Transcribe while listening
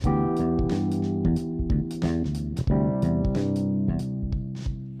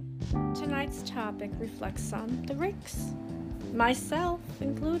dynamic reflects on the Greeks. Myself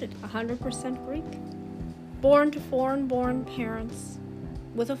included, 100% Greek. Born to foreign-born parents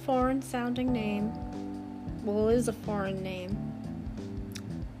with a foreign-sounding name. Well, it is a foreign name.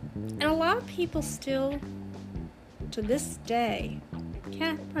 And a lot of people still, to this day,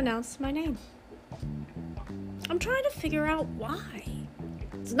 can't pronounce my name. I'm trying to figure out why.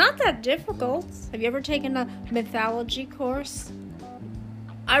 It's not that difficult. Have you ever taken a mythology course?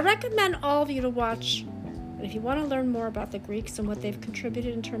 I recommend all of you to watch, and if you want to learn more about the Greeks and what they've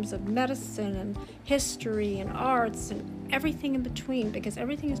contributed in terms of medicine and history and arts and everything in between, because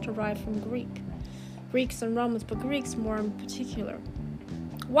everything is derived from Greeks and Romans, but Greeks more in particular.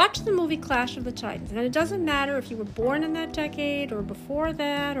 Watch the movie Clash of the Titans, and it doesn't matter if you were born in that decade or before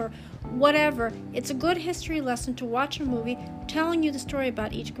that or whatever. It's a good history lesson to watch a movie telling you the story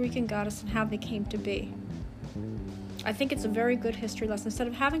about each Greek and goddess and how they came to be. I think it's a very good history lesson. Instead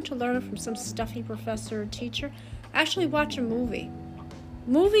of having to learn it from some stuffy professor or teacher, actually watch a movie.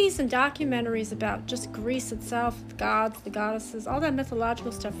 Movies and documentaries about just Greece itself, the gods, the goddesses, all that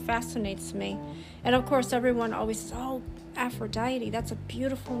mythological stuff fascinates me. And of course, everyone always says, oh, Aphrodite, that's a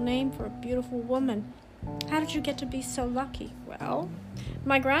beautiful name for a beautiful woman. How did you get to be so lucky? Well,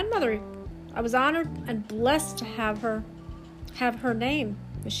 my grandmother, I was honored and blessed to have her name.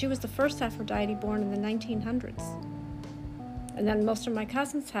 She was the first Aphrodite born in the 1900s. And then most of my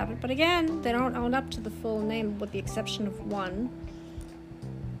cousins have it. But again, they don't own up to the full name with the exception of one.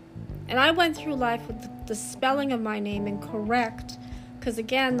 And I went through life with the spelling of my name incorrect. Because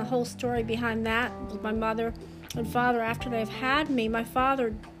again, the whole story behind that with my mother and father, after they've had me, my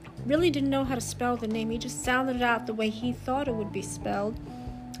father really didn't know how to spell the name. He just sounded it out the way he thought it would be spelled.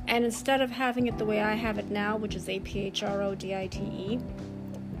 And instead of having it the way I have it now, which is Aphdite,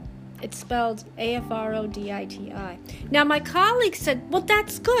 it's spelled Afroditi. Now, my colleague said, well,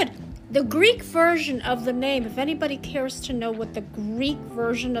 that's good. The Greek version of the name, if anybody cares to know what the Greek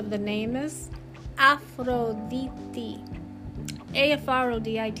version of the name is, Aphrodite.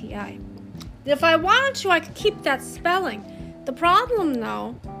 Afroditi. If I wanted to, I could keep that spelling. The problem,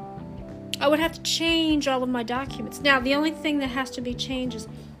 though, I would have to change all of my documents. Now, the only thing that has to be changed is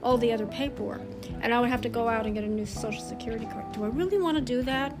all the other paperwork. And I would have to go out and get a new Social Security card. Do I really want to do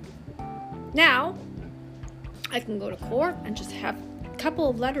that? Now, I can go to court and just have a couple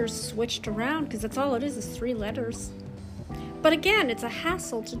of letters switched around, because that's all it is 3 letters. But again, it's a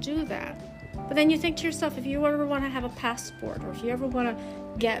hassle to do that. But then you think to yourself, if you ever want to have a passport or if you ever want to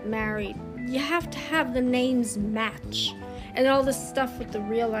get married, you have to have the names match. And all this stuff with the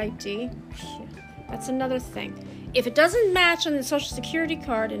real ID, that's another thing. If it doesn't match on the Social Security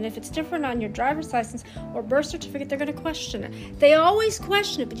card, and if it's different on your driver's license or birth certificate, they're going to question it. They always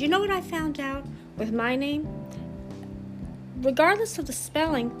question it. But you know what I found out with my name? Regardless of the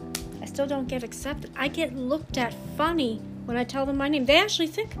spelling, I still don't get accepted. I get looked at funny when I tell them my name. They actually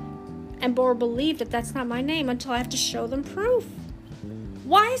think or believe that that's not my name until I have to show them proof.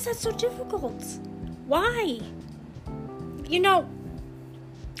 Why is that so difficult? Why? You know,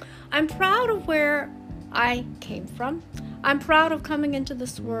 I'm proud of where I came from. I'm proud of coming into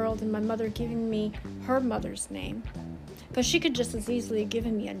this world and my mother giving me her mother's name. Because she could just as easily have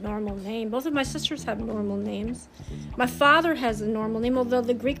given me a normal name. Both of my sisters have normal names. My father has a normal name, although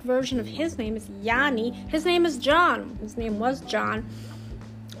the Greek version of his name is Yanni. His name is John. His name was John.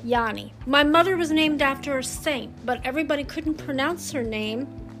 Yanni. My mother was named after a saint, but everybody couldn't pronounce her name.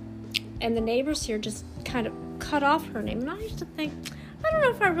 And the neighbors here just kind of cut off her name. And I used to think, I don't know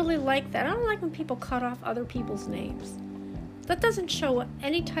if I really like that. I don't like when people cut off other people's names. That doesn't show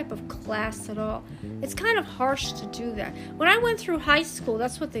any type of class at all. It's kind of harsh to do that. When I went through high school,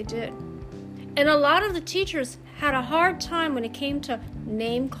 that's what they did. And a lot of the teachers had a hard time when it came to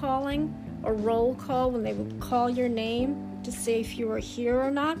name calling or roll call, when they would call your name to see if you were here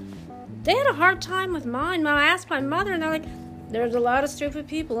or not. They had a hard time with mine. I asked my mother, and they're like, there's a lot of stupid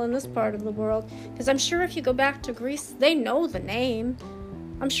people in this part of the world. Because I'm sure if you go back to Greece, they know the name.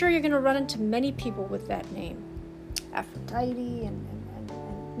 I'm sure you're going to run into many people with that name. Aphrodite and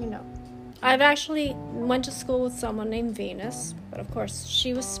you know. I've actually went to school with someone named Venus, but of course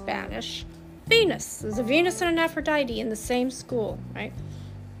she was Spanish. Venus. There's a Venus and an Aphrodite in the same school, right?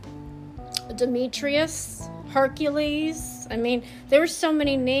 Demetrius, Hercules. I mean, there were so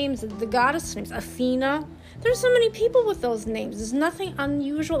many names, the goddess names, Athena. There's so many people with those names. There's nothing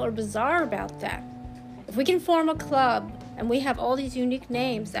unusual or bizarre about that. If we can form a club and we have all these unique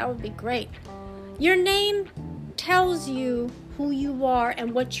names, that would be great. Your name tells you who you are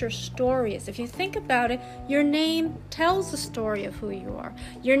and what your story is. If you think about it, your name tells the story of who you are.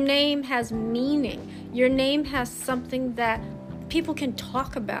 Your name has meaning. Your name has something that people can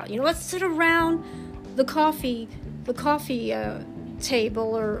talk about. Let's sit around the coffee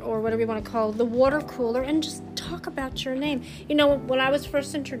table or whatever you want to call it, the water cooler, and just talk about your name. When I was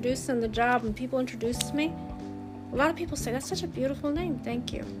first introduced in the job and people introduced me, a lot of people say, that's such a beautiful name,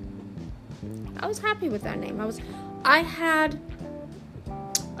 thank you. I was happy with that name. I had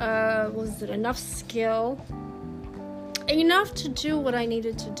enough skill, enough to do what I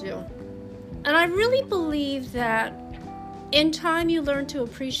needed to do. And I really believe that in time you learn to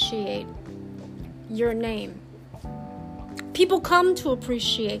appreciate your name. People come to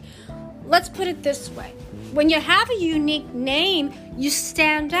appreciate. Let's put it this way. When you have a unique name, you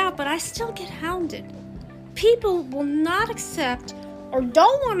stand out, but I still get hounded. People will not accept or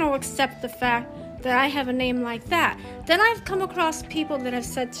don't want to accept the fact that I have a name like that. Then I've come across people that have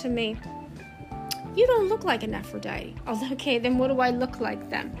said to me, you don't look like an Aphrodite. I was like, okay, then what do I look like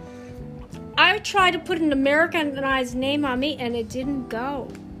then? I tried to put an Americanized name on me, and it didn't go.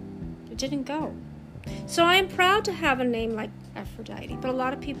 It didn't go. So I am proud to have a name like Aphrodite, but a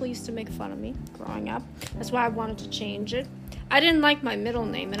lot of people used to make fun of me growing up. That's why I wanted to change it. I didn't like my middle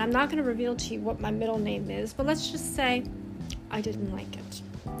name, and I'm not going to reveal to you what my middle name is, but let's just say I didn't like it,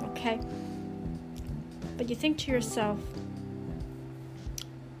 okay? But you think to yourself,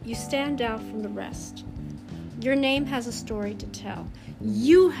 you stand out from the rest. Your name has a story to tell.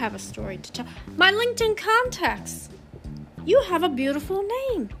 You have a story to tell. My LinkedIn contacts, you have a beautiful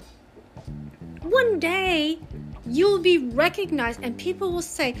name. One day, you'll be recognized and people will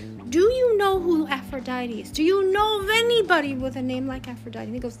say, do you know who Aphrodite is? Do you know of anybody with a name like Aphrodite?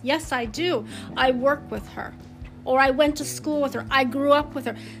 And he goes, yes, I do. I work with her. Or I went to school with her. I grew up with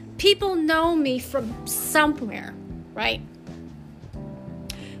her. People know me from somewhere, right?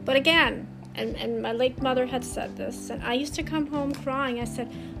 But again, and my late mother had said this, and I used to come home crying. I said,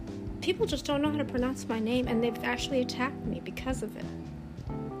 people just don't know how to pronounce my name, and they've actually attacked me because of it.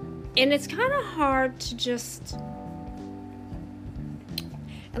 And it's kind of hard to just...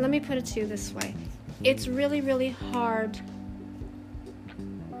 And let me put it to you this way. It's really, really hard.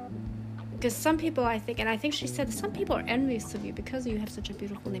 Because some people, I think she said, some people are envious of you because you have such a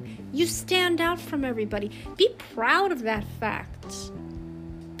beautiful name. You stand out from everybody. Be proud of that fact.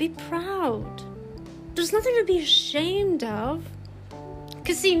 Be proud. There's nothing to be ashamed of.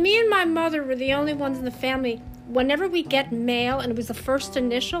 Because see, me and my mother were the only ones in the family. Whenever we get mail and it was the first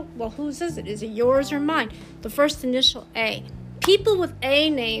initial, well, whose is it? Is it yours or mine? The first initial A. People with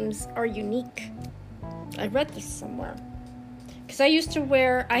A names are unique. I read this somewhere. Because I used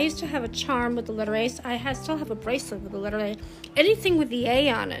to have a charm with the letter A. So I still have a bracelet with the letter A. Anything with the A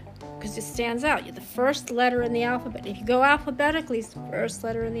on it, because it stands out. You're the first letter in the alphabet. If you go alphabetically, it's the first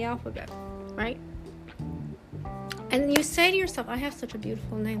letter in the alphabet, right? And you say to yourself, I have such a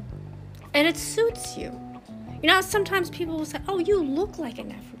beautiful name. And it suits you. Sometimes people will say, oh, you look like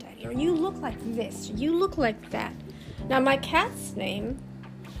an Aphrodite, or you look like this, or you look like that. Now, my cat's name,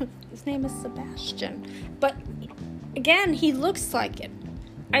 his name is Sebastian, but again, he looks like it.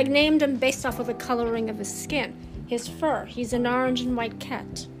 I named him based off of the coloring of his skin, his fur. He's an orange and white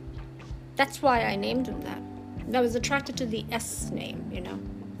cat. That's why I named him that. And I was attracted to the S name,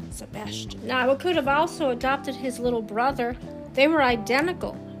 Sebastian. Now, I could have also adopted his little brother. They were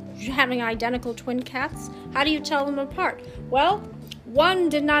identical. Having identical twin cats, how do you tell them apart? Well, one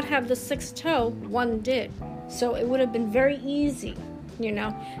did not have the sixth toe, one did. So it would have been very easy,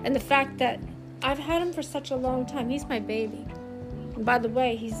 And the fact that I've had him for such a long time, he's my baby. And by the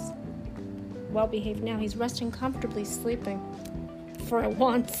way, he's well behaved now. He's resting comfortably, sleeping for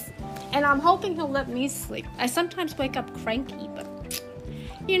once. And I'm hoping he'll let me sleep. I sometimes wake up cranky, but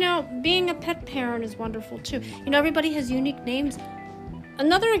being a pet parent is wonderful too. Everybody has unique names.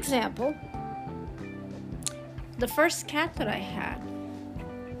 Another example, the first cat that I had,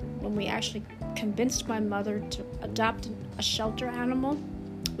 when we actually convinced my mother to adopt a shelter animal,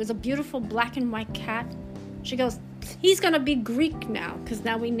 was a beautiful black and white cat. She goes, he's going to be Greek now, because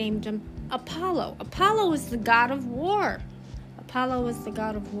now we named him Apollo. Apollo is the god of war. Apollo is the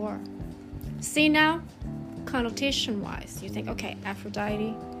god of war. See now, connotation-wise, you think, okay,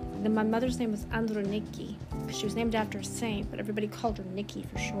 Aphrodite. Then my mother's name was Androniki, because she was named after a saint, but everybody called her Nikki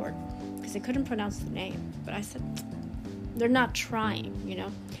for short, because they couldn't pronounce the name. But I said, they're not trying,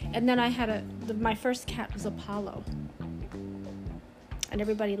 And then I had my first cat was Apollo. And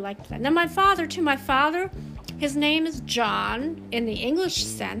everybody liked that. Now my father, too. My father, his name is John in the English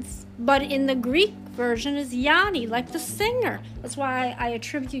sense, but in the Greek version is Yanni, like the singer. That's why I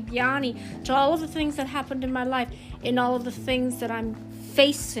attribute Yanni to all of the things that happened in my life, and all of the things that I'm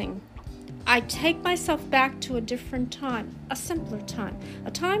facing. I take myself back to a different time, a simpler time,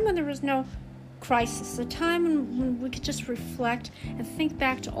 a time when there was no crisis, a time when we could just reflect and think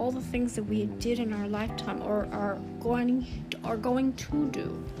back to all the things that we did in our lifetime or are going to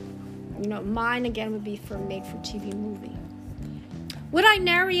do. Mine again would be for a made-for-TV movie. Would I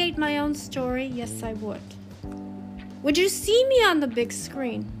narrate my own story? Yes, I would. Would you see me on the big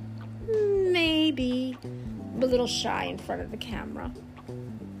screen? Maybe. I'm a little shy in front of the camera.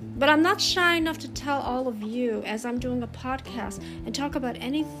 But I'm not shy enough to tell all of you, as I'm doing a podcast, and talk about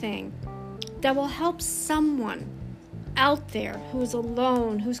anything that will help someone out there who's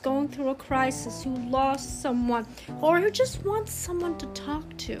alone, who's going through a crisis, who lost someone, or who just wants someone to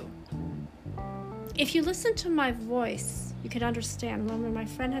talk to. If you listen to my voice, you can understand. When my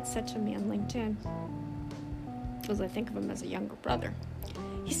friend had said to me on LinkedIn, because I think of him as a younger brother,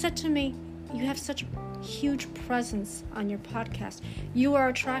 he said to me, "You have such a huge presence on your podcast. You are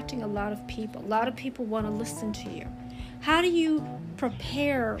attracting a lot of people. A lot of people want to listen to you. How do you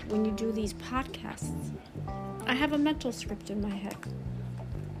prepare when you do these podcasts?" I have a mental script in my head.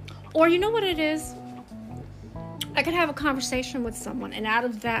 Or you know what it is? I could have a conversation with someone, and out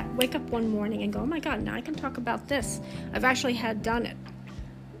of that, wake up one morning and go, "Oh my God, now I can talk about this." I've actually done it.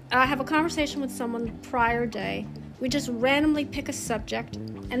 I have a conversation with someone the prior day. We just randomly pick a subject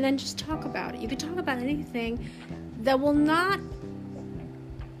and then just talk about it. You can talk about anything that will not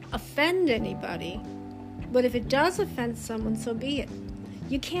offend anybody, but if it does offend someone, so be it.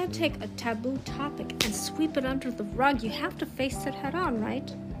 You can't take a taboo topic and sweep it under the rug. You have to face it head on,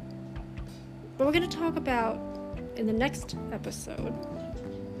 right? But we're going to talk about in the next episode,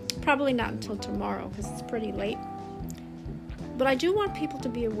 probably not until tomorrow because it's pretty late, but I do want people to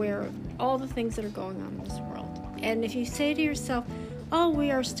be aware of all the things that are going on in this world. And if you say to yourself, "Oh,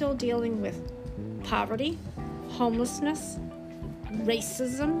 we are still dealing with poverty, homelessness,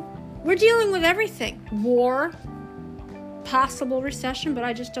 racism, we're dealing with everything, war, possible recession, but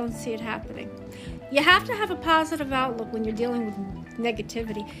I just don't see it happening." You have to have a positive outlook when you're dealing with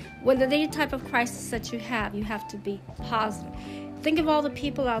negativity. Whether any type of crisis that you have to be positive. Think of all the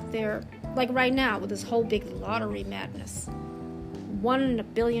people out there, like right now, with this whole big lottery madness. 1 in a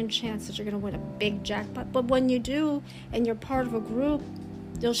billion chance that you're going to win a big jackpot. But when you do, and you're part of a group,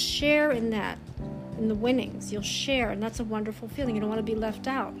 you'll share in that, in the winnings. You'll share, and that's a wonderful feeling. You don't want to be left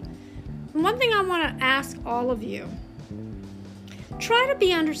out. And one thing I want to ask all of you, try to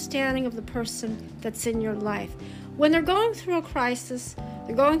be understanding of the person that's in your life. When they're going through a crisis,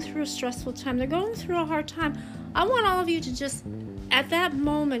 they're going through a stressful time, they're going through a hard time, I want all of you to just, at that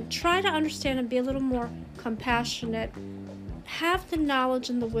moment, try to understand and be a little more compassionate. Have the knowledge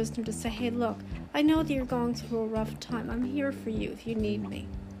and the wisdom to say, "Hey, look, I know that you're going through a rough time. I'm here for you if you need me."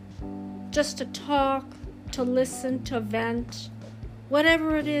 Just to talk, to listen, to vent,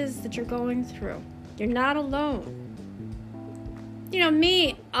 whatever it is that you're going through. You're not alone.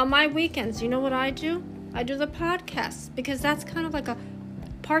 Me, on my weekends, you know what I do? I do the podcast because that's kind of like a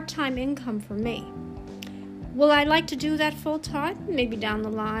part-time income for me. Will I like to do that full-time? Maybe down the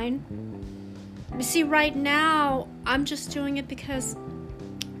line. You see, right now, I'm just doing it because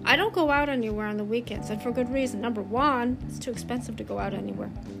I don't go out anywhere on the weekends, and for good reason. Number one, it's too expensive to go out anywhere.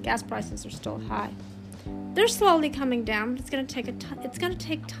 Gas prices are still high. They're slowly coming down, but it's going to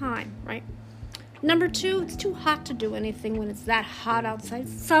take time, right? Number two, it's too hot to do anything when it's that hot outside.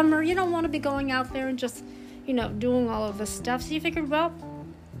 Summer, you don't want to be going out there and just, doing all of this stuff. So you figured, well,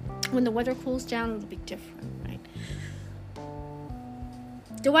 when the weather cools down, it'll be different, right?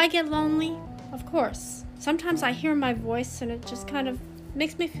 Do I get lonely? Of course. Sometimes I hear my voice and it just kind of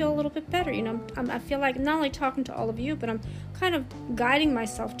makes me feel a little bit better. I feel like not only talking to all of you, but I'm kind of guiding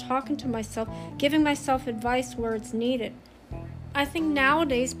myself, talking to myself, giving myself advice where it's needed. I think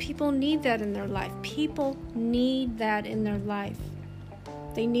nowadays people need that in their life. People need that in their life.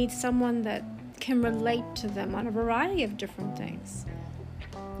 They need someone that can relate to them on a variety of different things.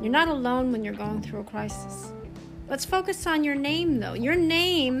 You're not alone when you're going through a crisis. Let's focus on your name, though. Your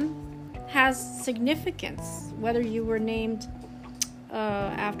name has significance, whether you were named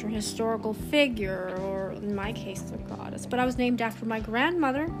after a historical figure, or in my case, a goddess. But I was named after my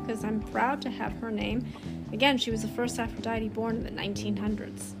grandmother because I'm proud to have her name. Again, she was the first Aphrodite born in the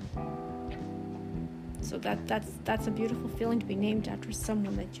 1900s. So that's a beautiful feeling to be named after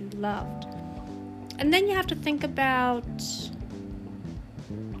someone that you loved. And then you have to think about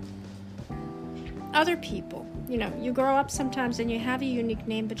other people. You grow up sometimes and you have a unique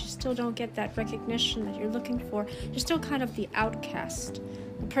name, but you still don't get that recognition that you're looking for. You're still kind of the outcast,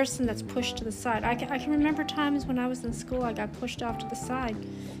 the person that's pushed to the side. I can remember times when I was in school, I got pushed off to the side.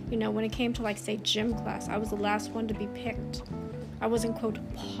 When it came to, say, gym class, I was the last one to be picked. I wasn't, quote,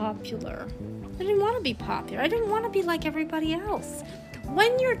 popular. I didn't want to be popular. I didn't want to be like everybody else.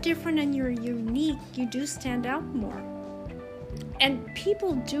 when you're different and you're unique, you do stand out more. And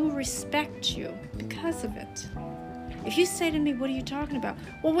people do respect you because of it. If you say to me, what are you talking about?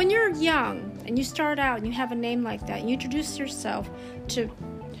 Well, when you're young and you start out and you have a name like that, and you introduce yourself to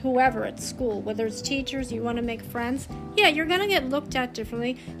whoever at school, whether it's teachers, you want to make friends, yeah, you're going to get looked at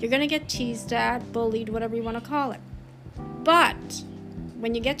differently. You're going to get teased at, bullied, whatever you want to call it. But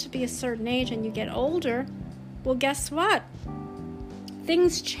when you get to be a certain age and you get older, well, guess what?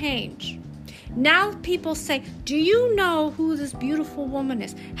 Things change. Now people say, do you know who this beautiful woman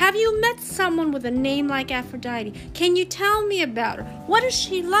is? Have you met someone with a name like Aphrodite? Can you tell me about her? What is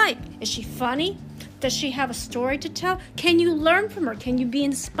she like? Is she funny? Does she have a story to tell? Can you learn from her? Can you be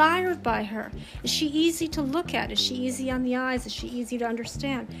inspired by her? Is she easy to look at? Is she easy on the eyes? Is she easy to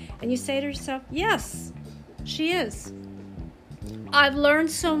understand? And you say to yourself, yes, she is. I've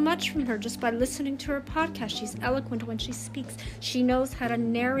learned so much from her just by listening to her podcast. She's eloquent when she speaks. She knows how to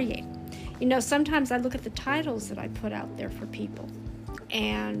narrate. You know, sometimes I look at the titles that I put out there for people,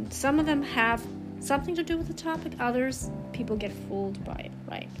 and some of them have something to do with the topic. Others, people get fooled by it,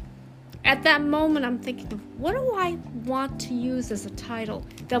 right? At that moment, I'm thinking, what do I want to use as a title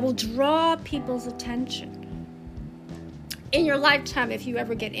that will draw people's attention? In your lifetime, if you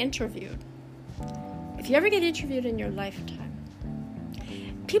ever get interviewed in your lifetime,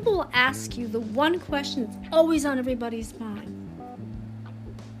 people will ask you the one question that's always on everybody's mind.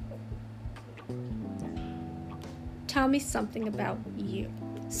 Tell me something about you.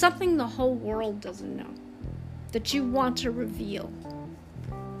 Something the whole world doesn't know, that you want to reveal.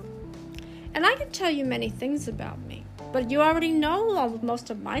 And I can tell you many things about me, but you already know most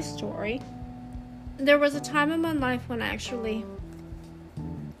of my story. There was a time in my life when I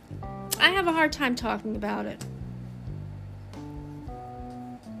have a hard time talking about it.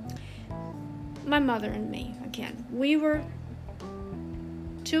 My mother and me, again, we were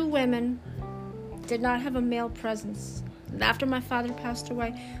two women, did not have a male presence. And after my father passed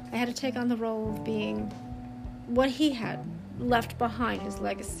away, I had to take on the role of being what he had left behind, his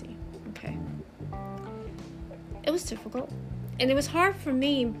legacy. Okay. It was difficult. And it was hard for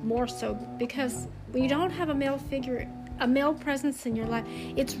me more so because when you don't have a male figure, a male presence in your life,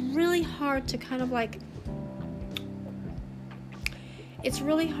 it's really hard to it's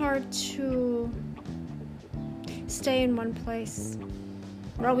really hard to stay in one place.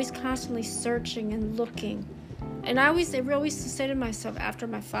 We're always constantly searching and looking. And I always used to say to myself after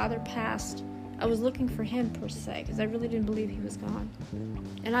my father passed, I was looking for him per se, because I really didn't believe he was gone.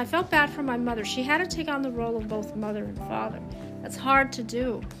 And I felt bad for my mother. She had to take on the role of both mother and father. That's hard to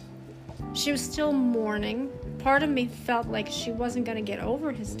do. She was still mourning. Part of me felt like she wasn't going to get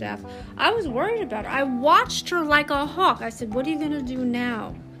over his death. I was worried about her. I watched her like a hawk. I said, what are you going to do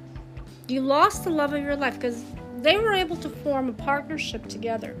now? You lost the love of your life, because they were able to form a partnership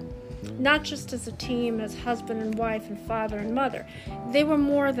together. Not just as a team, as husband and wife and father and mother. They were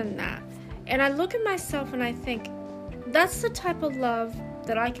more than that. And I look at myself and I think, that's the type of love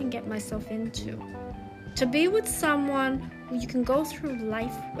that I can get myself into. To be with someone who you can go through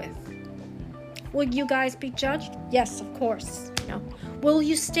life with. Will you guys be judged? Yes, of course. You know. Will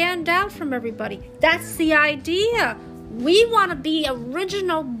you stand out from everybody? That's the idea. We want to be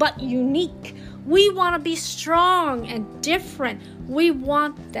original but unique. We want to be strong and different. We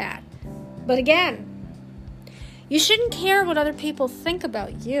want that. But again, you shouldn't care what other people think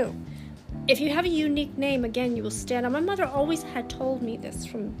about you. If you have a unique name, again, you will stand out. My mother always had told me this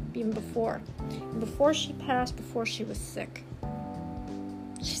from even before. Before she passed, before she was sick.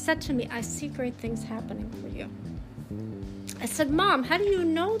 She said to me, I see great things happening for you. I said, Mom, how do you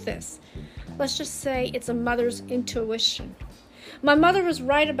know this? Let's just say it's a mother's intuition. My mother was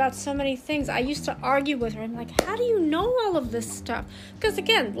right about so many things. I used to argue with her. I'm like, how do you know all of this stuff? Because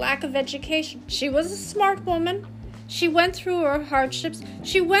again, lack of education. She was a smart woman. She went through her hardships.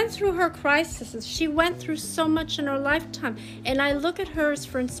 She went through her crises. She went through so much in her lifetime. And I look at her as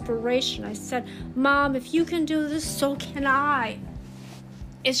for inspiration. I said, Mom, if you can do this, so can I.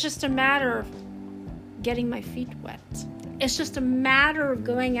 It's just a matter of getting my feet wet. It's just a matter of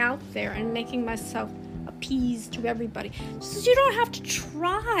going out there and making myself appease to everybody. So you don't have to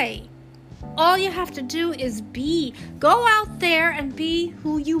try. All you have to do is be. Go out there and be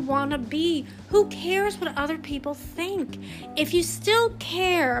who you want to be. Who cares what other people think? If you still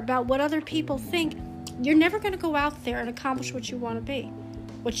care about what other people think, you're never going to go out there and accomplish what you want to be,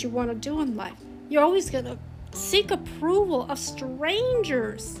 what you want to do in life. You're always going to seek approval of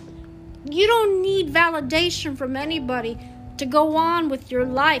strangers. You don't need validation from anybody to go on with your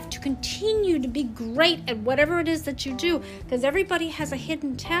life, to continue to be great at whatever it is that you do, because everybody has a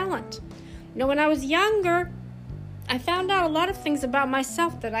hidden talent. You know, when I was younger, I found out a lot of things about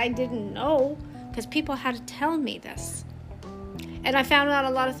myself that I didn't know because people had to tell me this. And I found out a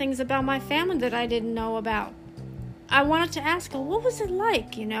lot of things about my family that I didn't know about. I wanted to ask her, what was it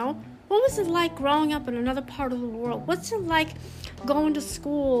like, What was it like growing up in another part of the world? What's it like going to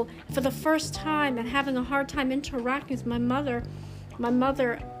school for the first time and having a hard time interacting with my mother? My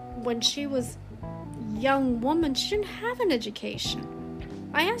mother, when she was a young woman, she didn't have an education.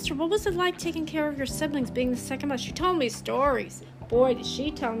 I asked her, what was it like taking care of your siblings, being the second mother? She told me stories. Boy, did she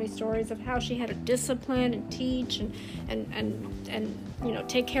tell me stories of how she had to discipline and teach and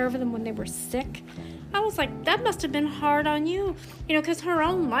take care of them when they were sick. I was like, that must have been hard on you, because her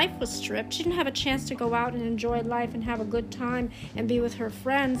own life was stripped. She didn't have a chance to go out and enjoy life and have a good time and be with her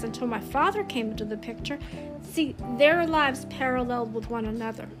friends until my father came into the picture. See, their lives paralleled with one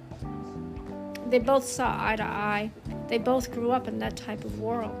another. They both saw eye to eye. They both grew up in that type of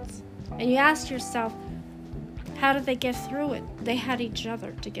world. And you ask yourself, how did they get through it? They had each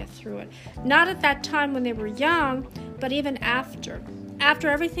other to get through it. Not at that time when they were young, but even after. After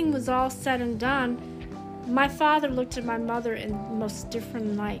everything was all said and done, my father looked at my mother in the most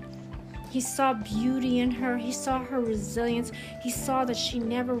different light. He saw beauty in her. He saw her resilience. He saw that she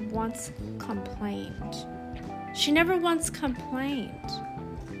never once complained. She never once complained.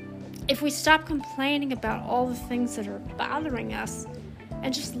 If we stop complaining about all the things that are bothering us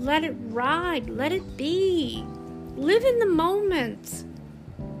and just let it ride, let it be, live in the moment.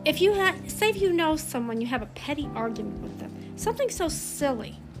 If you know someone, you have a petty argument with them, something so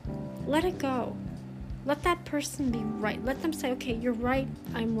silly, let it go. Let that person be right. Let them say, okay, you're right,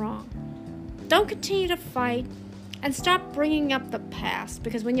 I'm wrong. Don't continue to fight and stop bringing up the past,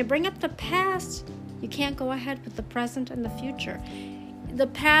 because when you bring up the past, you can't go ahead with the present and the future. The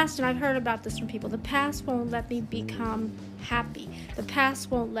past, and I've heard about this from people, the past won't let me become happy. The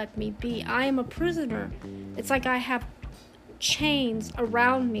past won't let me be. I am a prisoner. It's like I have chains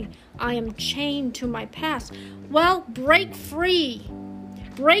around me. I am chained to my past. Well, break free.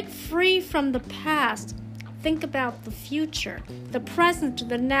 Break free from the past. Think about the future, the present,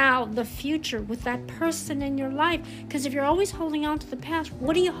 the now, the future with that person in your life. Because if you're always holding on to the past,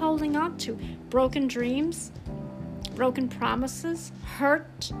 what are you holding on to? Broken dreams? Broken promises?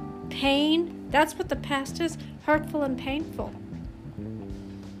 Hurt? Pain? That's what the past is. Hurtful and painful.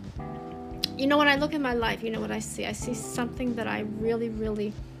 When I look at my life, you know what I see? I see something that I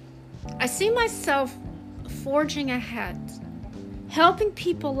really, I see myself forging ahead, helping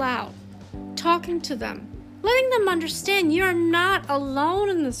people out, talking to them, letting them understand you're not alone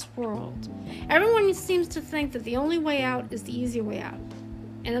in this world. Everyone seems to think that the only way out is the easy way out.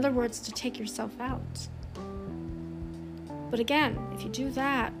 In other words, to take yourself out. But again, if you do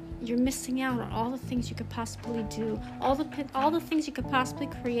that, you're missing out on all the things you could possibly do, all the things you could possibly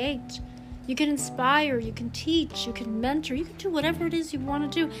create. You can inspire, you can teach, you can mentor, you can do whatever it is you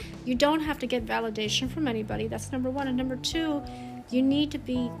want to do. You don't have to get validation from anybody. That's number one. And number two, you need to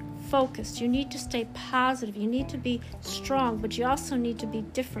be focused. You need to stay positive. You need to be strong, but you also need to be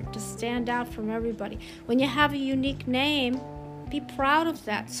different, to stand out from everybody. When you have a unique name, be proud of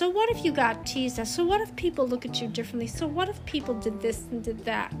that. So what if you got teased at? So what if people look at you differently? So what if people did this and did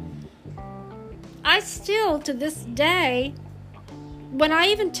that? I still, to this day, when I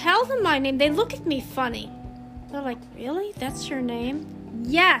even tell them my name, they look at me funny. They're like, really? That's your name?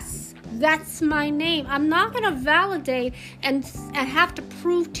 Yes, that's my name. I'm not going to validate and have to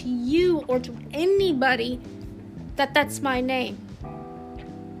prove to you or to anybody that that's my name.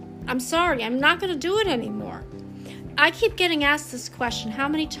 I'm sorry, I'm not going to do it anymore. I keep getting asked this question how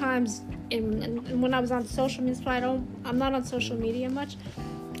many times when I was on social media. I'm not on social media much,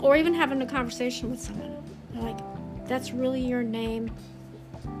 or even having a conversation with someone. They're like, that's really your name?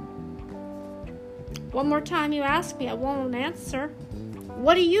 One more time you ask me, I won't answer.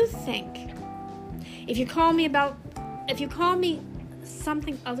 What do you think? If you call me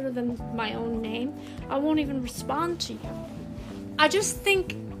something other than my own name, I won't even respond to you. I just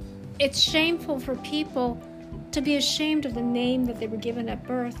think it's shameful for people to be ashamed of the name that they were given at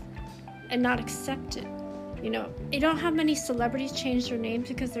birth and not accept it. You don't have many celebrities change their names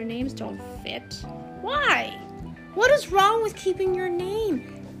because their names don't fit. Why? What is wrong with keeping your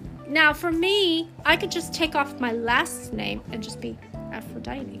name? Now, for me, I could just take off my last name and just be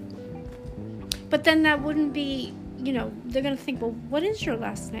Aphrodite. But then that wouldn't be, they're going to think, well, what is your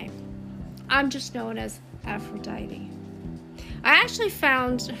last name? I'm just known as Aphrodite. I actually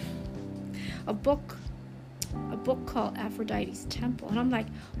found a book called Aphrodite's Temple. And I'm like,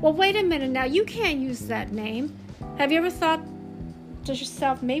 well, wait a minute now. You can't use that name. Have you ever thought to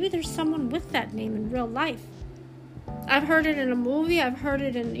yourself, maybe there's someone with that name in real life? I've heard it in a movie. I've heard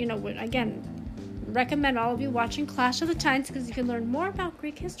it in, again, recommend all of you watching Clash of the Titans because you can learn more about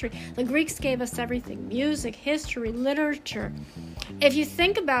Greek history. The Greeks gave us everything: music, history, literature. If you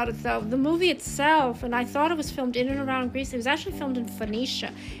think about it, though, the movie itself, and I thought it was filmed in and around Greece, it was actually filmed in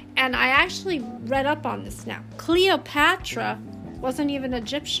Phoenicia. And I actually read up on this now. Cleopatra wasn't even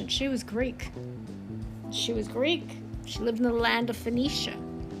Egyptian. She was Greek. She lived in the land of Phoenicia.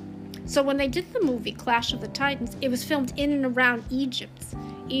 So when they did the movie Clash of the Titans, it was filmed in and around Egypt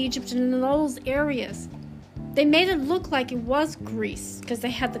and in those areas. They made it look like it was Greece because they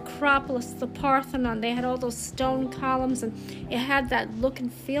had the Acropolis, the Parthenon, they had all those stone columns, and it had that look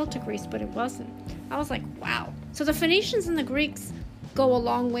and feel to Greece, but it wasn't. I was like, wow. So the Phoenicians and the Greeks go a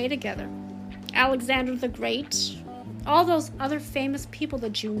long way together. Alexander the Great, all those other famous people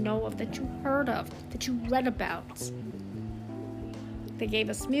that you know of, that you heard of, that you read about. They gave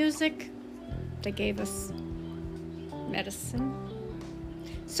us music. They gave us medicine.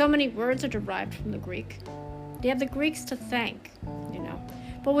 So many words are derived from the Greek. They have the Greeks to thank,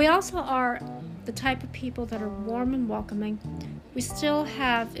 But we also are the type of people that are warm and welcoming. We still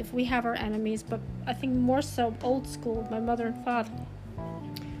have, if we have our enemies, but I think more so old school, my mother and father,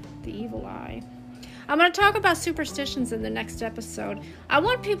 the evil eye. I'm going to talk about superstitions in the next episode. I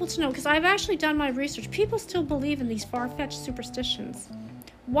want people to know, because I've actually done my research, people still believe in these far-fetched superstitions.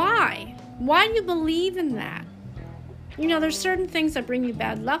 Why? Why do you believe in that? There's certain things that bring you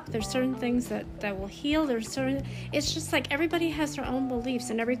bad luck. There's certain things that will heal. It's just like everybody has their own beliefs,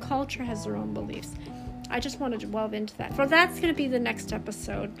 and every culture has their own beliefs. I just wanted to delve into that. So that's going to be the next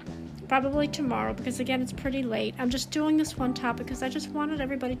episode. Probably tomorrow, because again, it's pretty late. I'm just doing this one topic because I just wanted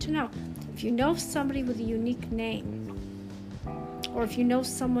everybody to know. If you know somebody with a unique name, or if you know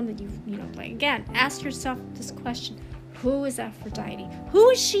someone that again, ask yourself this question: who is Aphrodite? Who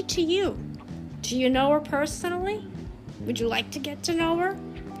is she to you? Do you know her personally? Would you like to get to know her?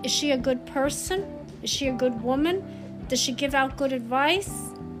 Is she a good person? Is she a good woman? Does she give out good advice?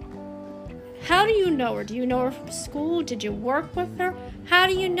 How do you know her? Do you know her from school? Did you work with her? How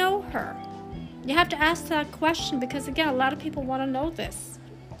do you know her? You have to ask that question because, again, a lot of people want to know this.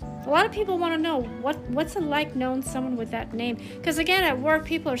 A lot of people want to know what's it like knowing someone with that name. Because, again, at work,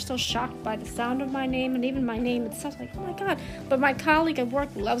 people are still shocked by the sound of my name and even my name itself. Like, oh, my God. But my colleague at work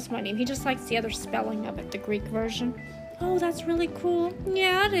loves my name. He just likes the other spelling of it, the Greek version. Oh, that's really cool.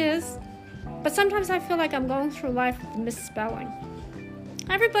 Yeah, it is. But sometimes I feel like I'm going through life with misspelling.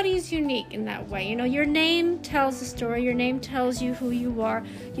 Everybody is unique in that way. Your name tells a story. Your name tells you who you are.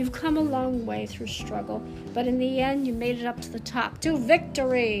 You've come a long way through struggle. But in the end, you made it up to the top. To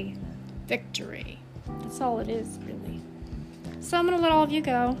victory. Victory. That's all it is, really. So I'm going to let all of you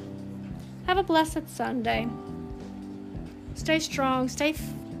go. Have a blessed Sunday. Stay strong. Stay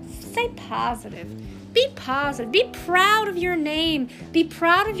positive. Be positive. Be proud of your name. Be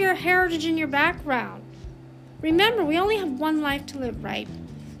proud of your heritage and your background. Remember, we only have one life to live, right?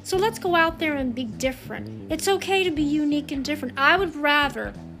 So let's go out there and be different. It's okay to be unique and different. I would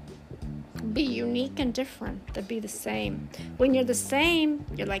rather be unique and different than be the same. When you're the same,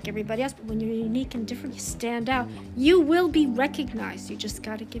 you're like everybody else. But when you're unique and different, you stand out. You will be recognized. You just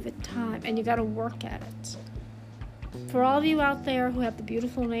got to give it time, and you got to work at it. For all of you out there who have the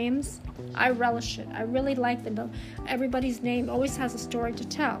beautiful names, I relish it. I really like them. Everybody's name always has a story to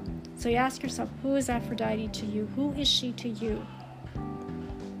tell. So you ask yourself, who is Aphrodite to you? Who is she to you?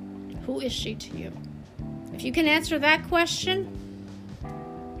 Who is she to you? If you can answer that question,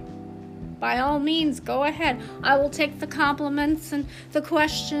 by all means, go ahead. I will take the compliments and the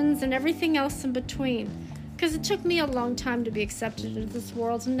questions and everything else in between. Because it took me a long time to be accepted into this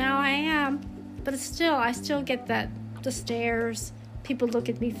world, and now I am. But I still get the stares. People look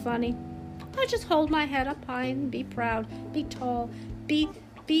at me funny. I just hold my head up high and be proud. Be tall. Be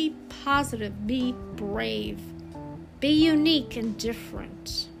positive. Be brave. Be unique and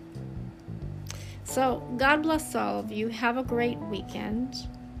different. So, God bless all of you. Have a great weekend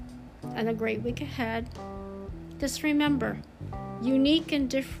and a great week ahead. Just remember, unique and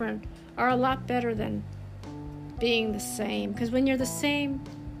different are a lot better than being the same. Because when you're the same,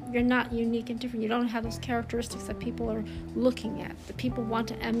 you're not unique and different. You don't have those characteristics that people are looking at, that people want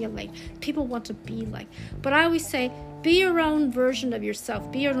to emulate, people want to be like. But I always say, be your own version of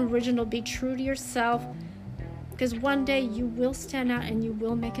yourself. Be an original. Be true to yourself. Because one day you will stand out and you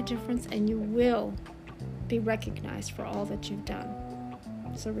will make a difference and you will be recognized for all that you've done.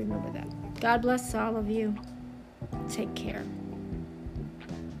 So remember that. God bless all of you. Take care.